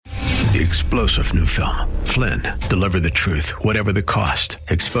the explosive new film, Flynn, Deliver the Truth, Whatever the Cost,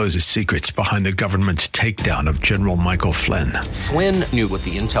 exposes secrets behind the government's takedown of General Michael Flynn. Flynn knew what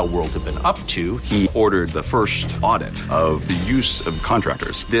the intel world had been up to. He ordered the first audit of the use of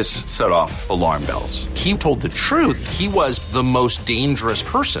contractors. This set off alarm bells. He told the truth. He was the most dangerous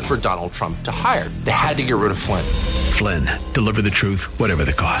person for Donald Trump to hire. They had to get rid of Flynn. Flynn, Deliver the Truth, Whatever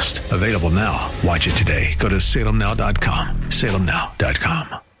the Cost. Available now. Watch it today. Go to salemnow.com.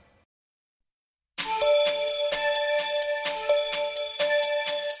 salemnow.com.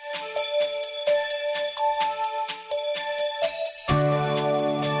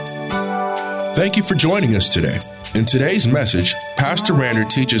 Thank you for joining us today. In today's message, Pastor Rander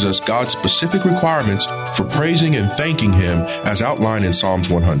teaches us God's specific requirements for praising and thanking Him as outlined in Psalms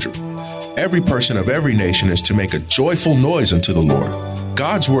 100. Every person of every nation is to make a joyful noise unto the Lord.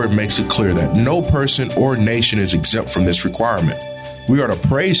 God's word makes it clear that no person or nation is exempt from this requirement. We are to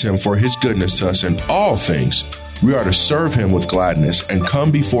praise Him for His goodness to us in all things. We are to serve Him with gladness and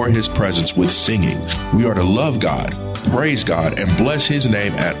come before His presence with singing. We are to love God, praise God, and bless His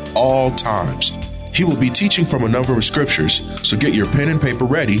name at all times. He will be teaching from a number of scriptures, so get your pen and paper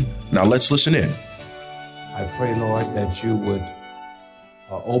ready. Now let's listen in. I pray, Lord, that you would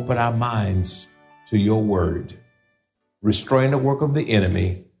open our minds to your word, restrain the work of the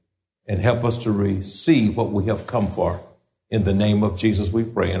enemy, and help us to receive what we have come for. In the name of Jesus, we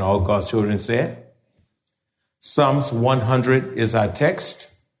pray. And all God's children said, Psalms 100 is our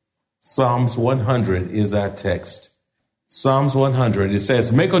text. Psalms 100 is our text. Psalms 100, it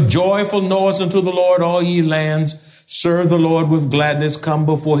says, make a joyful noise unto the Lord, all ye lands. Serve the Lord with gladness. Come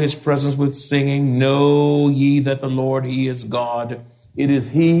before his presence with singing. Know ye that the Lord, he is God. It is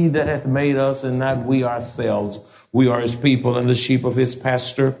he that hath made us and not we ourselves. We are his people and the sheep of his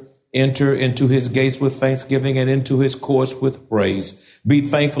pasture. Enter into his gates with thanksgiving and into his courts with praise. Be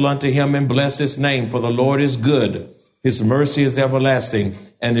thankful unto him and bless his name, for the Lord is good. His mercy is everlasting,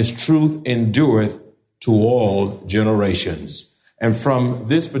 and his truth endureth to all generations. And from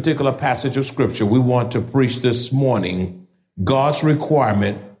this particular passage of scripture, we want to preach this morning God's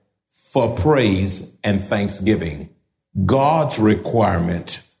requirement for praise and thanksgiving. God's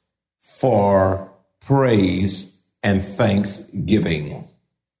requirement for praise and thanksgiving.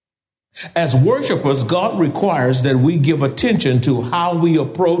 As worshipers, God requires that we give attention to how we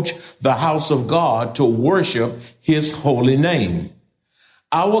approach the house of God to worship his holy name.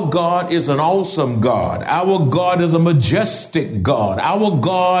 Our God is an awesome God. Our God is a majestic God. Our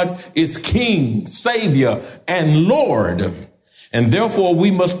God is King, Savior, and Lord. And therefore,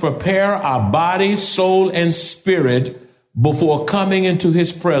 we must prepare our body, soul, and spirit before coming into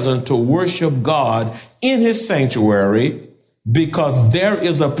his presence to worship God in his sanctuary, because there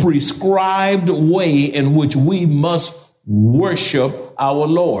is a prescribed way in which we must worship our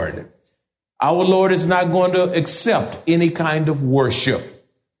Lord. Our Lord is not going to accept any kind of worship.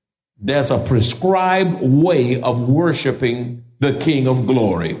 There's a prescribed way of worshiping the King of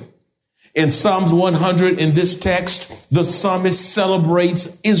Glory. In Psalms 100, in this text, the psalmist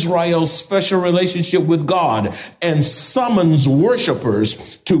celebrates Israel's special relationship with God and summons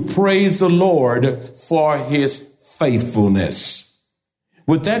worshipers to praise the Lord for his faithfulness.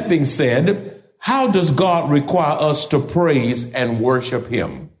 With that being said, how does God require us to praise and worship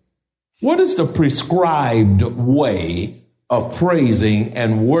him? What is the prescribed way of praising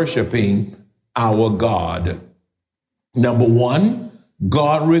and worshiping our God? Number one,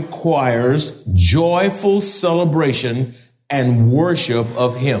 God requires joyful celebration and worship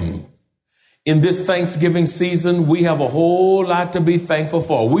of him. In this Thanksgiving season, we have a whole lot to be thankful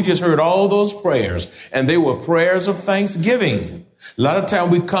for. We just heard all those prayers, and they were prayers of thanksgiving. A lot of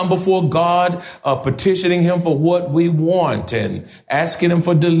time we come before God, petitioning him for what we want and asking him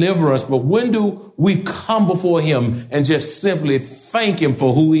for deliverance. But when do we come before him and just simply thank him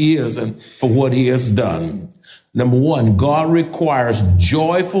for who he is and for what he has done? Number one, God requires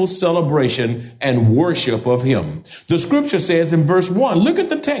joyful celebration and worship of him. The scripture says in verse 1, look at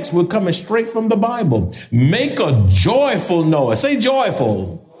the text. We're coming straight from the Bible. Make a joyful noise. Say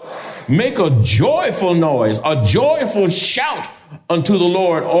joyful. Make a joyful noise, a joyful shout unto the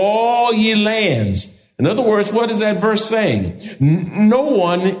Lord, all ye lands. In other words, what is that verse saying? No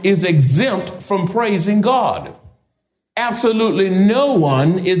one is exempt from praising God. Absolutely no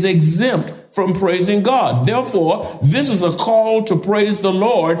one is exempt from praising God. Therefore, this is a call to praise the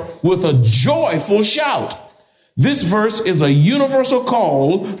Lord with a joyful shout. This verse is a universal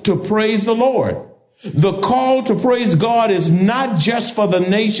call to praise the Lord. The call to praise God is not just for the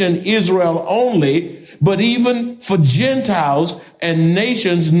nation Israel only, but even for Gentiles and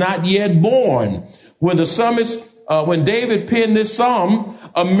nations not yet born. When the psalmist, when David penned this psalm,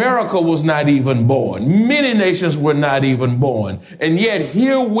 America was not even born. Many nations were not even born. And yet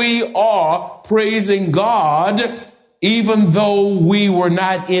here we are praising God, even though we were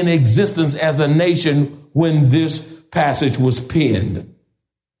not in existence as a nation when this passage was penned.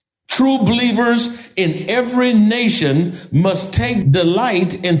 True believers in every nation must take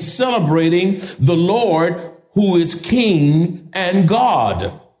delight in celebrating the Lord, who is King and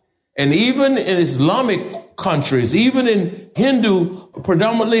God. And even in Islamic countries, even in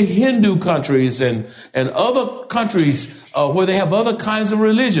predominantly Hindu countries and other countries where they have other kinds of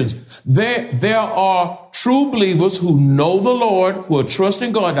religions, there are true believers who know the Lord, who are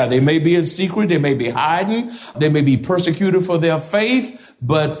trusting God. Now, they may be in secret, they may be hiding, they may be persecuted for their faith,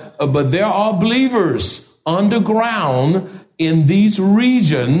 but there are believers underground in these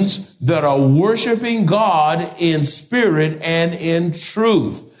regions that are worshiping God in spirit and in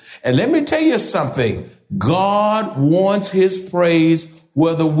truth. And let me tell you something. God wants his praise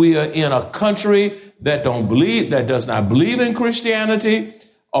whether we are in a country that does not believe in Christianity,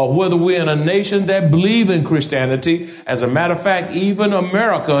 or whether we're in a nation that believe in Christianity. As a matter of fact, even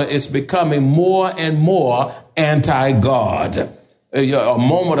America is becoming more and more anti-God. A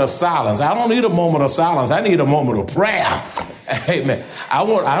moment of silence. I don't need a moment of silence. I need a moment of prayer. Amen. I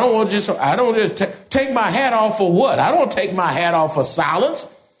don't just take my hat off for what? I don't take my hat off for silence.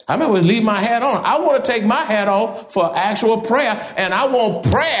 I may well leave my hat on. I want to take my hat off for actual prayer, and I want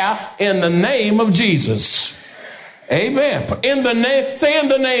prayer in the name of Jesus. Amen. In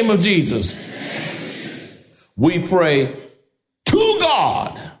the name of Jesus. We pray to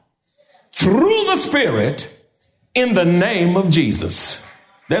God through the Spirit in the name of Jesus.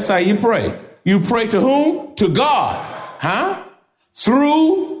 That's how you pray. You pray to whom? To God.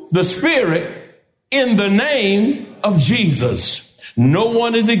 Through the Spirit in the name of Jesus. No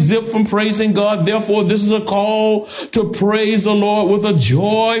one is exempt from praising God. Therefore, this is a call to praise the Lord with a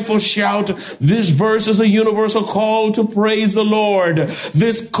joyful shout. This verse is a universal call to praise the Lord.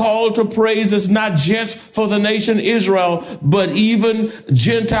 This call to praise is not just for the nation Israel, but even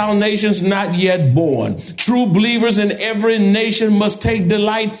Gentile nations not yet born. True believers in every nation must take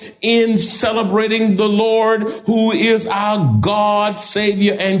delight in celebrating the Lord, who is our God,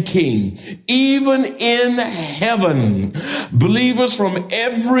 Savior, and King. Even in heaven, believers from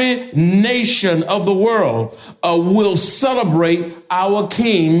every nation of the world will celebrate our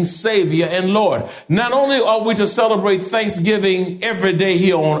King, Savior, and Lord. Not only are we to celebrate Thanksgiving every day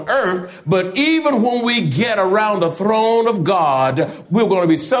here on earth, but even when we get around the throne of God, we're going to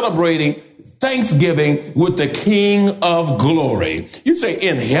be celebrating Thanksgiving with the King of Glory. You say,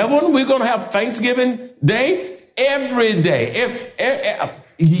 in heaven, we're going to have Thanksgiving Day? Every day.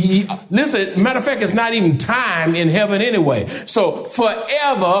 Listen, matter of fact, it's not even time in heaven anyway. So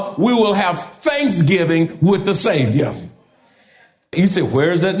forever we will have Thanksgiving with the Savior. You say,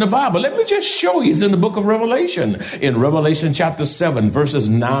 where is that in the Bible? Let me just show you. It's in the book of Revelation. In Revelation chapter 7, verses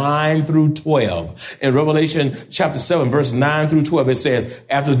 9 through 12. In Revelation chapter 7, verse 9 through 12, it says,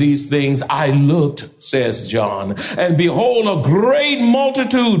 after these things I looked, says John, and behold, a great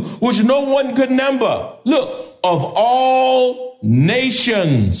multitude which no one could number. Look, of all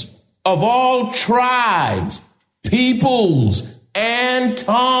nations, of all tribes, peoples, and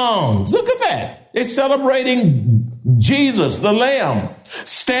tongues. Look at that. They're celebrating Jesus, the Lamb,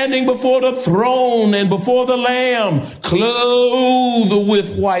 standing before the throne and before the Lamb, clothed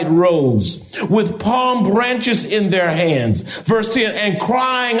with white robes, with palm branches in their hands. Verse 10, and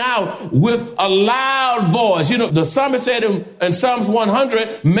crying out with a loud voice. You know, the psalmist said in Psalms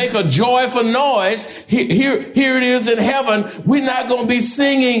 100, make a joyful noise. Here it is in heaven. We're not going to be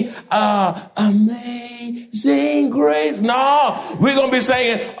singing, Amazing Grace. No, we're going to be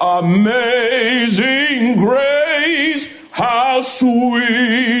singing, Amazing Grace. How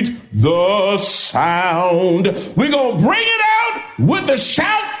sweet the sound. We're going to bring it out with a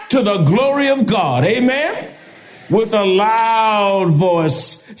shout to the glory of God. Amen. With a loud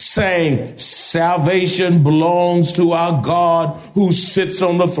voice saying, salvation belongs to our God who sits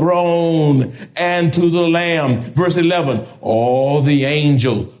on the throne and to the Lamb. Verse 11, all the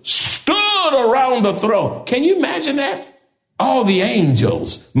angels stood around the throne. Can you imagine that? All the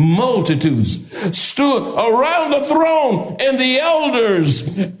angels, multitudes, stood around the throne, and the elders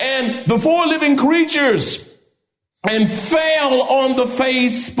and the four living creatures, and fell on the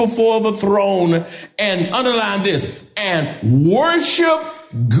face before the throne, and underline this, and worship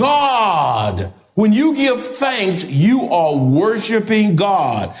God. When you give thanks, you are worshiping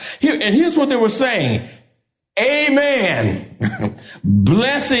God. Here's what they were saying. Amen.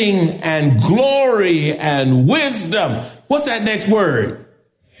 Blessing and glory and wisdom. What's that next word?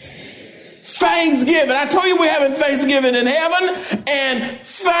 thanksgiving. I told you we're having Thanksgiving in heaven, and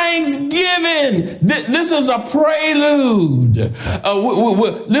Thanksgiving. This is a prelude.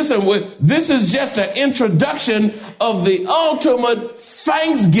 Listen, this is just an introduction of the ultimate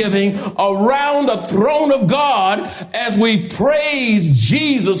Thanksgiving around the throne of God as we praise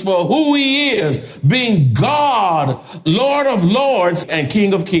Jesus for who he is, being God, Lord of Lords and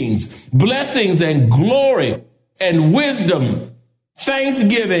King of Kings. Blessings and glory and wisdom,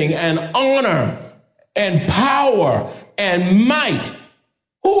 thanksgiving and honor and power and might.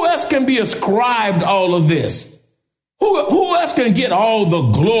 Who else can be ascribed all of this? Who else can get all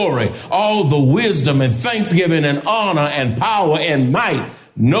the glory, all the wisdom and thanksgiving and honor and power and might?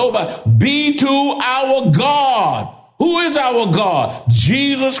 Nobody. Be to our God. Who is our God?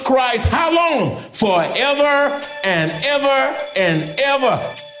 Jesus Christ. How long? Forever and ever and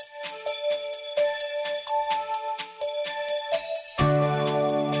ever.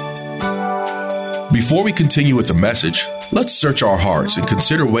 Before we continue with the message, let's search our hearts and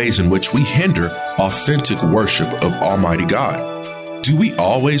consider ways in which we hinder authentic worship of Almighty God. Do we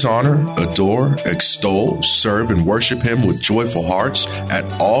always honor, adore, extol, serve, and worship him with joyful hearts at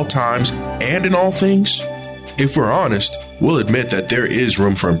all times and in all things? If we're honest, we'll admit that there is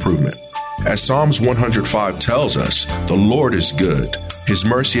room for improvement. As Psalms 105 tells us, the Lord is good, his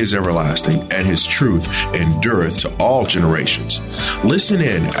mercy is everlasting, and his truth endureth to all generations. Listen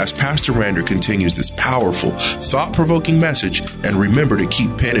in as Pastor Rander continues this powerful, thought-provoking message, and remember to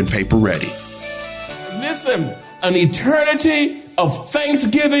keep pen and paper ready. Listen, an eternity of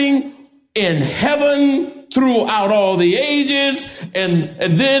thanksgiving in heaven throughout all the ages, and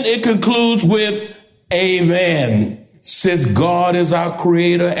then it concludes with amen. Since God is our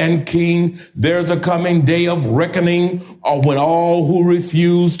creator and king, there's a coming day of reckoning when all who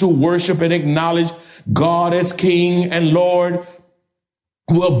refuse to worship and acknowledge God as king and Lord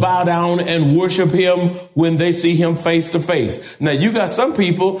will bow down and worship him when they see him face to face. Now, you got some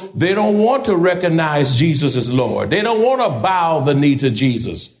people, they don't want to recognize Jesus as Lord. They don't want to bow the knee to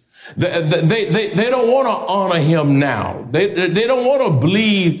Jesus. They don't want to honor him now. They don't want to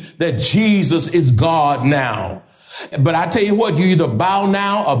believe that Jesus is God now. But I tell you what, you either bow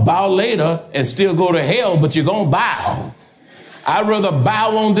now or bow later and still go to hell, but you're going to bow. I'd rather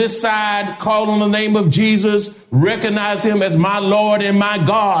bow on this side, call on the name of Jesus, recognize him as my Lord and my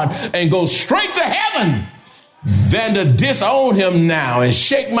God, and go straight to heaven than to disown him now and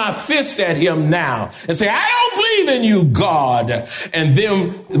shake my fist at him now and say, I don't believe in you, God. And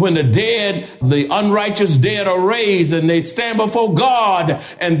then when the unrighteous dead are raised and they stand before God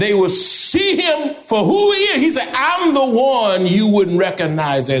and they will see him for who he is. He said, I'm the one you wouldn't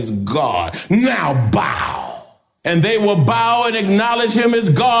recognize as God. Now bow. And they will bow and acknowledge him as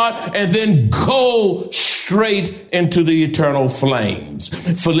God and then go straight into the eternal flames.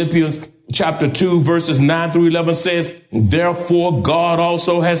 Philippians Chapter 2, verses 9 through 11 says, therefore God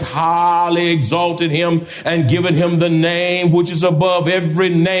also has highly exalted him and given him the name which is above every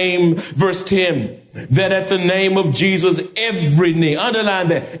name. Verse 10, that at the name of Jesus, every knee, underline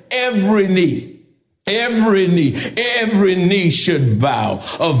that, every knee should bow,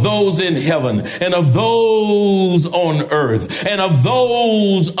 of those in heaven and of those on earth and of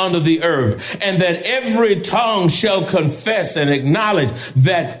those under the earth, and that every tongue shall confess and acknowledge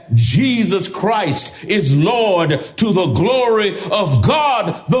that Jesus Christ is Lord, to the glory of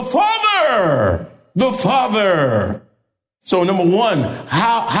God the Father. The Father. So number one,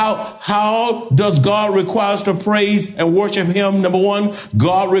 how does God require us to praise and worship him? Number one,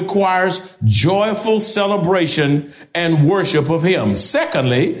 God requires joyful celebration and worship of him.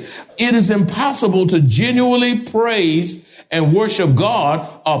 Secondly, it is impossible to genuinely praise and worship God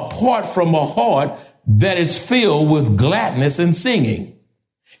apart from a heart that is filled with gladness and singing.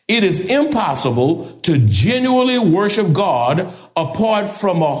 It is impossible to genuinely worship God apart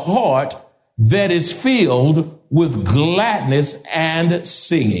from a heart that is filled with gladness and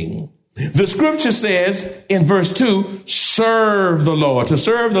singing. The scripture says in verse 2, serve the Lord. To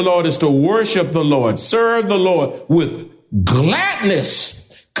serve the Lord is to worship the Lord. Serve the Lord with gladness.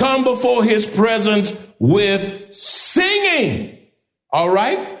 Come before his presence with singing. All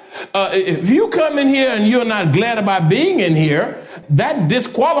right? If you come in here and you're not glad about being in here, that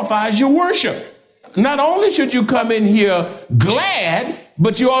disqualifies your worship. Not only should you come in here glad,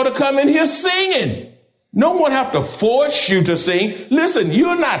 but you ought to come in here singing. No one have to force you to sing. Listen,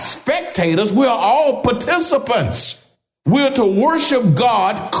 you're not spectators. We're all participants. We're to worship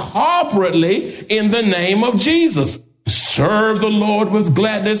God corporately in the name of Jesus. Serve the Lord with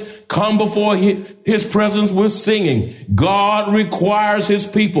gladness. Come before his presence with singing. God requires his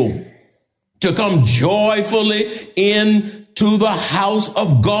people to come joyfully into to the house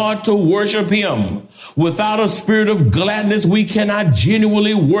of God to worship him. Without a spirit of gladness, we cannot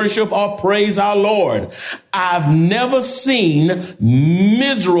genuinely worship or praise our Lord. I've never seen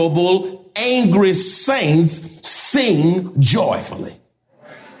miserable, angry saints sing joyfully.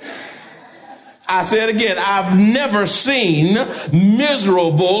 I say it again. I've never seen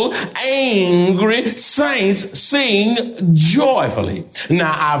miserable, angry saints sing joyfully.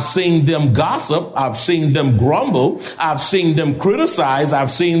 Now, I've seen them gossip. I've seen them grumble. I've seen them criticize.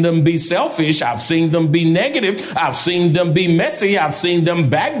 I've seen them be selfish. I've seen them be negative. I've seen them be messy. I've seen them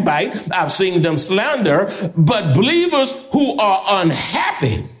backbite. I've seen them slander. But believers who are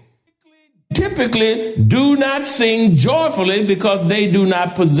unhappy typically do not sing joyfully because they do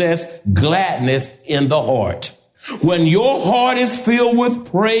not possess gladness in the heart. When your heart is filled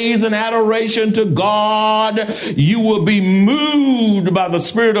with praise and adoration to God, you will be moved by the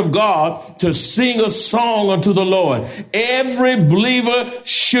Spirit of God to sing a song unto the Lord. Every believer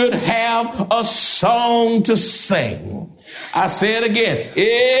should have a song to sing. I say it again.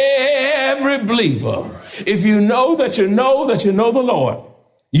 Every believer, if you know that you know the Lord,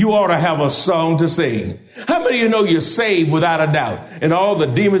 you ought to have a song to sing. How many of you know you're saved without a doubt? And all the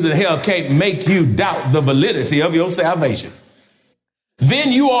demons in hell can't make you doubt the validity of your salvation.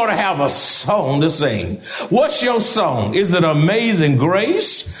 Then you ought to have a song to sing. What's your song? Is it Amazing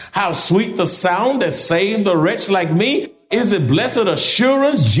Grace? How sweet the sound that saved the wretch like me? Is it Blessed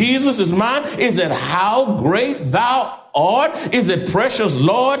Assurance? Jesus is mine. Is it How Great Thou Art? Is it Precious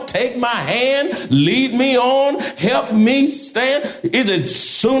Lord? Take my hand, lead me on, help me stand. Is it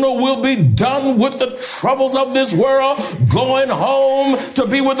Sooner we'll be done with the troubles of this world, going home to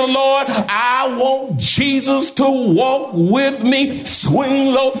be with the Lord? I want Jesus to walk with me,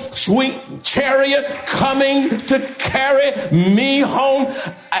 swing low, sweet chariot coming to carry me home.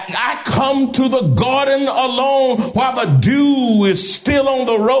 I come to the garden alone while the dew is still on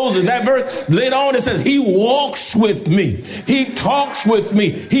the roses. That verse later on, it says, he walks with me. He talks with me.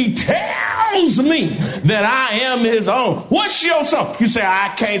 He tells me that I am his own. What's your song? You say,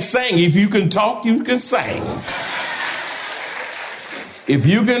 I can't sing. If you can talk, you can sing. If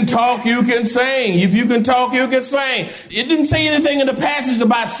you can talk, you can sing. If you can talk, you can sing. It didn't say anything in the passage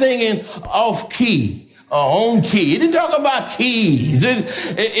about singing off key. On key. It didn't talk about keys.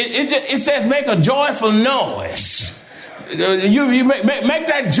 It says make a joyful noise. You make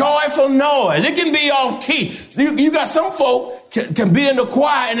that joyful noise. It can be off key. You got some folk can be in the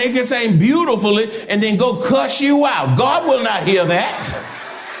choir and they can sing beautifully and then go cuss you out. God will not hear that.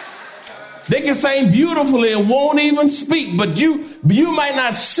 They can sing beautifully and won't even speak, but you might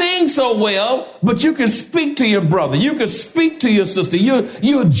not sing so well, but you can speak to your brother. You can speak to your sister.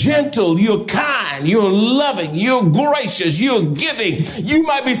 You're gentle. You're kind. You're loving. You're gracious. You're giving. You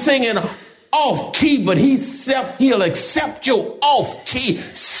might be singing off key, but he'll accept your off key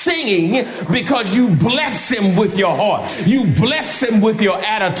singing because you bless him with your heart. You bless him with your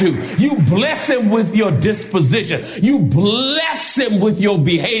attitude. You bless him with your disposition. You bless him with your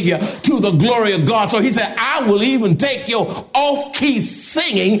behavior to the glory of God. So he said, I will even take your off key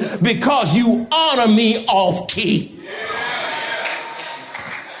singing because you honor me off key.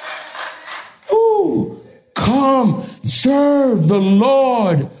 Ooh, come serve the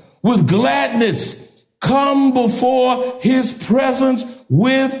Lord with gladness. Come before his presence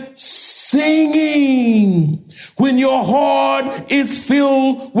with singing. When your heart is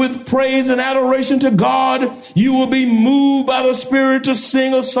filled with praise and adoration to God, you will be moved by the Spirit to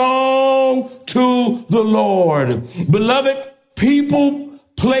sing a song to the Lord. Beloved, people,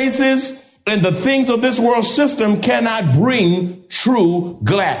 places, and the things of this world system cannot bring true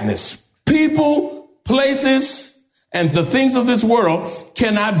gladness. People, places, and the things of this world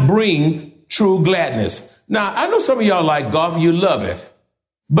cannot bring true gladness. Now, I know some of y'all like golf. You love it.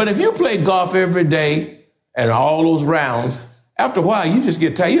 But if you play golf every day and all those rounds, after a while, you just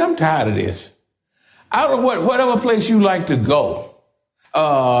get tired. I'm tired of this. I don't know whatever place you like to go.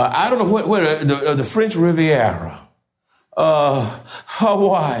 I don't know where the French Riviera,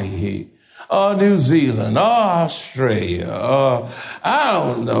 Hawaii, New Zealand, Australia, I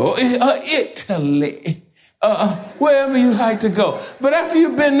don't know, Italy. Wherever you like to go. But after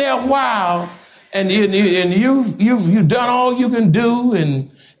you've been there a while and you've done all you can do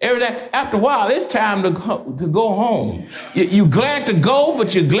and everything, after a while, it's time to go home. You're glad to go,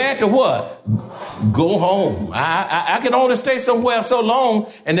 but you're glad to what? Go home. I can only stay somewhere so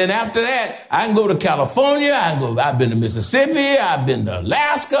long, and then after that, I can go to California. I've been to Mississippi. I've been to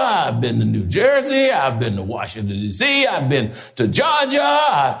Alaska. I've been to New Jersey. I've been to Washington, D.C. I've been to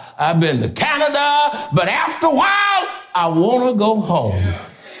Georgia. I've been to Canada. But after a while, I want to go home.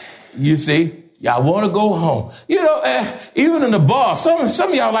 You see, Y'all want to go home. You know, even in the bar, some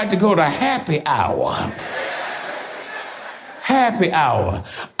of y'all like to go to happy hour. Happy hour.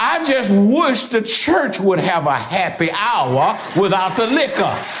 I just wish the church would have a happy hour without the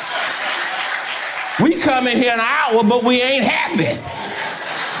liquor. We come in here an hour, but we ain't happy.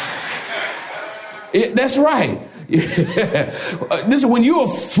 That's right. Listen, when you're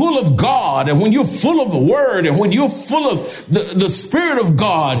full of God and when you're full of the word and when you're full of the Spirit of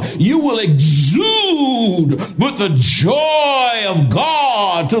God, you will exude with the joy of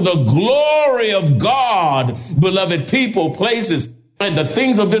God to the glory of God. Beloved people, places, and the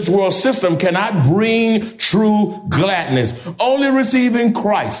things of this world system cannot bring true gladness. Only receiving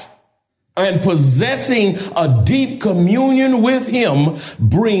Christ and possessing a deep communion with him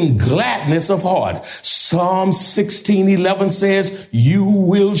bring gladness of heart. Psalm 16:11 says, you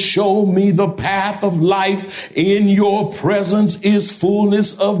will show me the path of life. In your presence is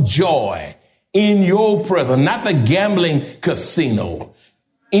fullness of joy. In your presence, not the gambling casino.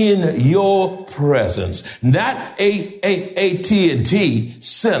 In your presence, not AT&T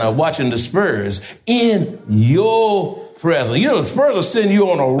Center watching the Spurs. In your presence. You know, the Spurs will send you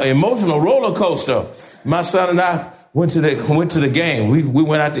on an emotional roller coaster. My son and I went to the game. We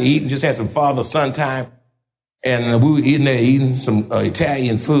went out to eat and just had some father-son time. And we were eating some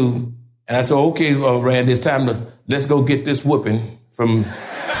Italian food. And I said, okay, Randy, it's time let's go get this whooping from,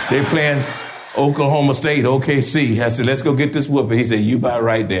 they playing Oklahoma State, OKC. I said, let's go get this whooping. He said, you about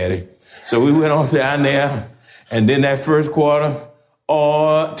right, Daddy. So we went on down there. And then that first quarter,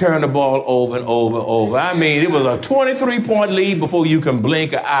 turn the ball over and over. I mean, it was a 23-point lead before you can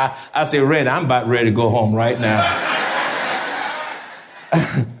blink an eye. I said, Randy, I'm about ready to go home right now.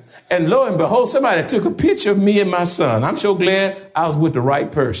 And lo and behold, somebody took a picture of me and my son. I'm so glad I was with the right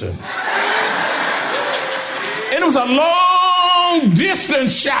person. And it was a long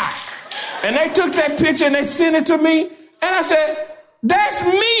distance shot. And they took that picture and they sent it to me. And I said, that's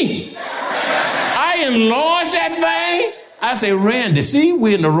me. I enlarged that thing. I say, Randy, see,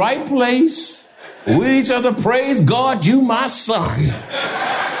 we're in the right place. We each other praise God, you my son.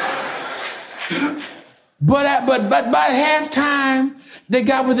 But by halftime, they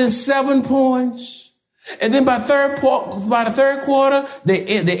got within 7 points. And then by the third quarter, they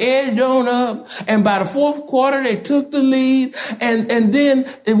edged on up. And by the fourth quarter, they took the lead. And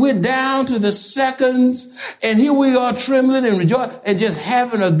then it went down to the seconds. And here we are trembling and rejoicing and just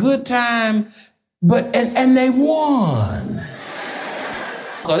having a good time. And they won.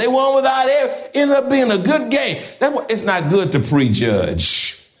 They won without it. Ended up being a good game. It's not good to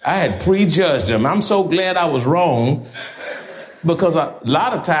prejudge. I had prejudged them. I'm so glad I was wrong because a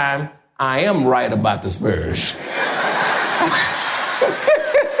lot of time I am right about the Spurs.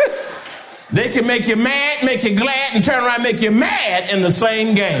 They can make you mad, make you glad, and turn around and make you mad in the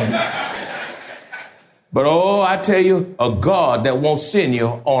same game. But I tell you, a God that won't send you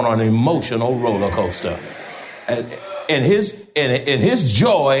on an emotional roller coaster. And his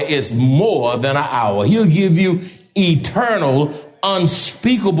joy is more than an hour. He'll give you eternal,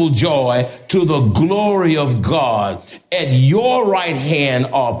 unspeakable joy to the glory of God. At your right hand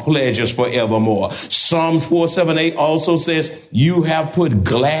are pleasures forevermore. Psalms 4:7-8 also says, you have put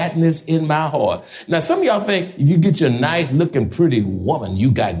gladness in my heart. Now, some of y'all think if you get your nice looking pretty woman,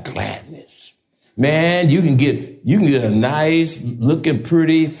 you got gladness. Man, you can get a nice looking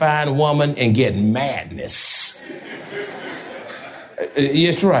pretty fine woman and get madness.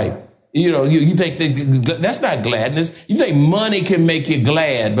 Yes, right. You know, you think that's not gladness. You think money can make you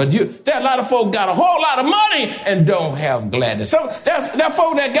glad, but there are a lot of folk got a whole lot of money and don't have gladness. There are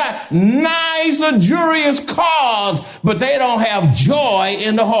folk that got nice, luxurious cars, but they don't have joy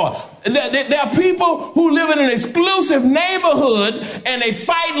in the heart. There are people who live in an exclusive neighborhood and they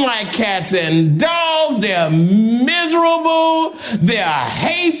fight like cats and dogs. They're miserable. They're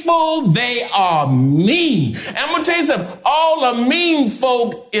hateful. They are mean. And I'm going to tell you something. All the mean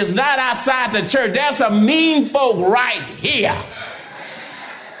folk is not outside the church. There's some mean folk right here.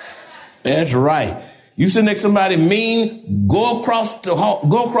 That's right. You sit next to somebody mean, go across the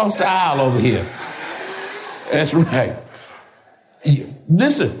aisle over here. That's right.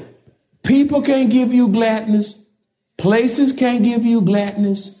 Listen. People can't give you gladness. Places can't give you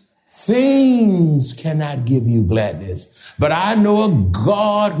gladness. Things cannot give you gladness. But I know a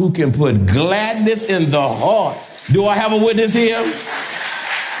God who can put gladness in the heart. Do I have a witness here?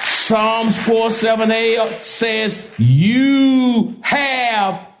 Psalms 4:7-8 says, you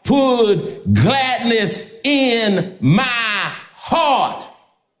have put gladness in my heart.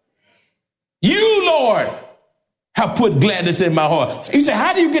 You, Lord, have put gladness in my heart. You say,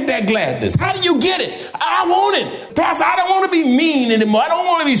 how do you get that gladness? How do you get it? I want it. Pastor, I don't want to be mean anymore. I don't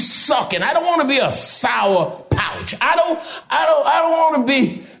want to be sucking. I don't want to be a sour pouch. I don't want to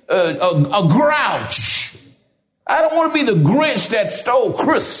be a grouch. I don't want to be the Grinch that stole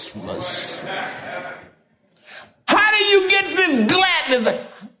Christmas. How do you get this gladness?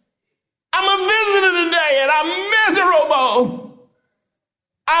 I'm a visitor today and I'm miserable.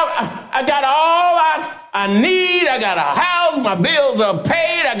 I got all I need. I got a house. My bills are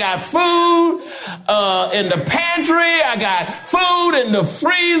paid. I got food in the pantry. I got food in the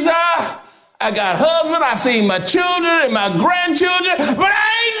freezer. I got husband. I feed my children and my grandchildren, but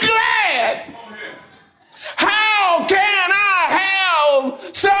I ain't glad. How can I have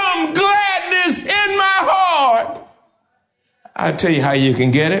some gladness in my heart? I'll tell you how you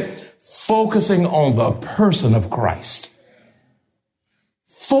can get it. Focusing on the person of Christ.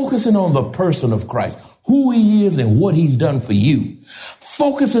 Focusing on the person of Christ, who he is and what he's done for you.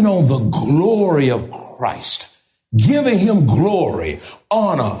 Focusing on the glory of Christ, giving him glory,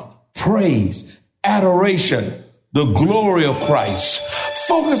 honor, praise, adoration, the glory of Christ.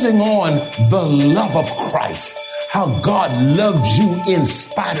 Focusing on the love of Christ, how God loved you in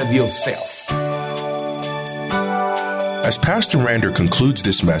spite of yourself. As Pastor Rander concludes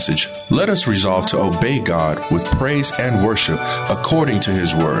this message, let us resolve to obey God with praise and worship according to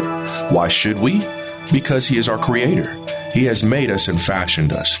his word. Why should we? Because he is our creator. He has made us and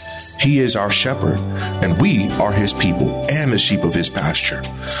fashioned us. He is our shepherd, and we are his people and the sheep of his pasture.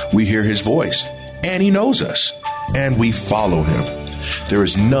 We hear his voice, and he knows us, and we follow him. There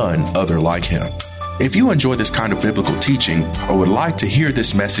is none other like him. If you enjoy this kind of biblical teaching or would like to hear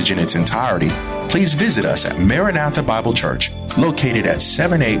this message in its entirety, please visit us at Maranatha Bible Church, located at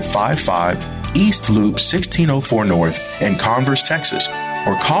 7855 East Loop 1604 North in Converse, Texas,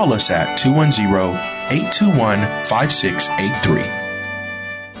 or call us at 210-821-5683.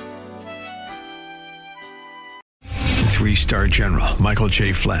 3-star General Michael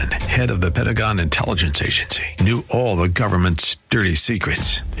J. Flynn, head of the Pentagon Intelligence Agency, knew all the government's dirty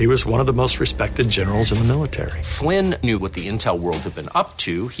secrets. He was one of the most respected generals in the military. Flynn knew what the intel world had been up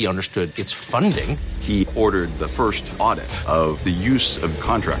to. He understood its funding. He ordered the first audit of the use of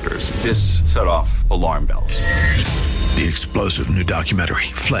contractors. This set off alarm bells. The explosive new documentary,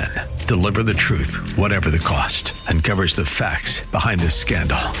 Flynn, Deliver the Truth, Whatever the Cost, uncovers the facts behind this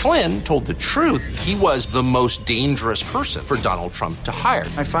scandal. Flynn told the truth. He was the most dangerous person for Donald Trump to hire.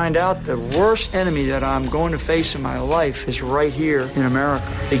 I find out the worst enemy that I'm going to face in my life is right here in America.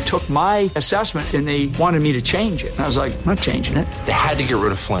 They took my assessment and they wanted me to change it. And I was like, I'm not changing it. They had to get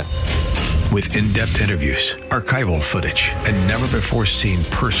rid of Flynn. With in-depth interviews, archival footage, and never-before-seen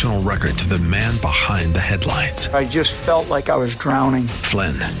personal records of the man behind the headlines. I just felt like I was drowning.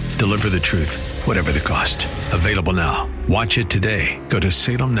 Flynn, Deliver the Truth, Whatever the Cost. Available now. Watch it today. Go to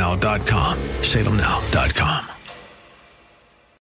salemnow.com. salemnow.com.